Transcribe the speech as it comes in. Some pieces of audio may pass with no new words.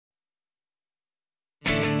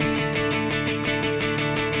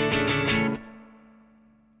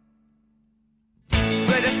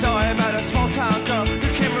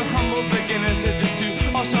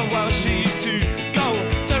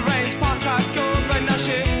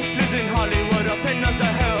pinnos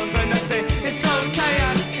her heels, and I say it's okay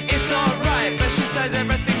and it's alright, but she says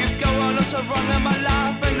everything is going on so wrong in my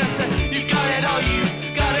life, and I say you got it, oh you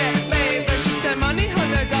got it, babe. But she said money,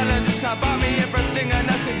 $100 just can't buy me everything, and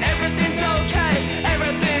I said everything's okay,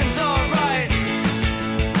 everything's alright.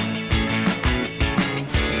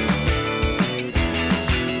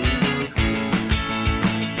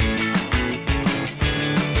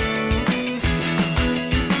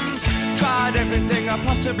 Tried everything I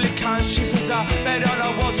possibly can. She says I bet on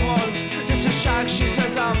I was just a shag. She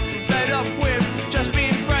says I'm fed up with just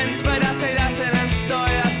being friends, but I say that's an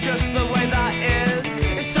story, that's just the way that is.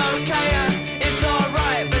 It's okay and it's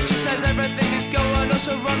alright, but she says everything is going on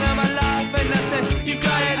so wrong in my life, and I said you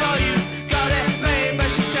got it, oh you got it, mate.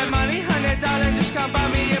 But she said money, $100 just can't buy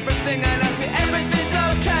me everything, and I said everything's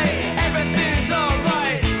okay, everything's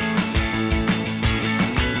alright.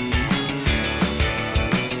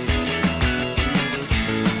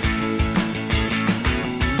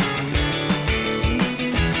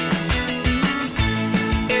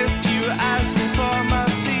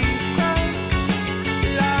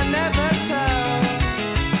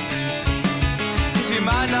 You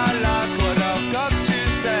might not like what I've got to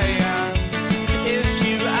say, and if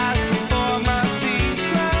you ask me for my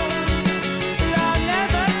secrets, I'll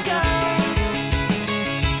never tell,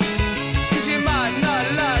 'cause you might not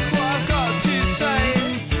like what I've got to say.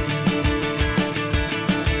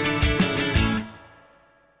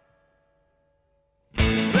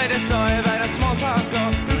 Later saw a very small time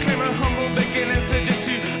girl who came from humble beginnings to just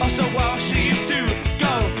to also well she used to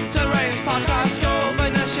go to Rains Park High School, but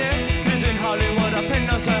now she lives in Hollywood up in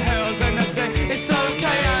those hills, and I say it's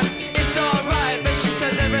okay and it's alright, but she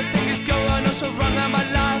says everything is going on so wrong in my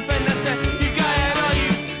life, and I say you got it, oh you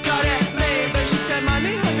got it, mate. But she said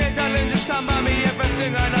money, $100 just can't buy me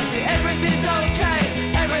everything, and I say everything's okay,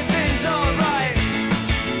 everything's alright.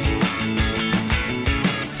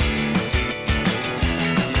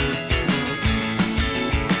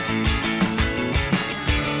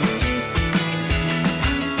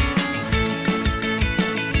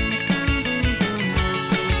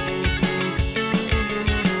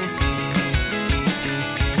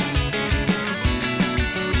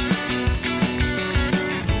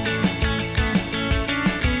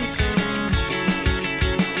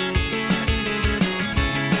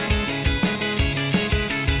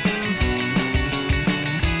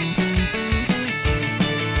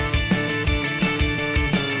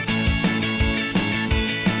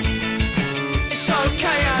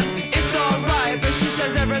 Okay and it's alright, but she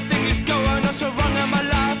says everything is going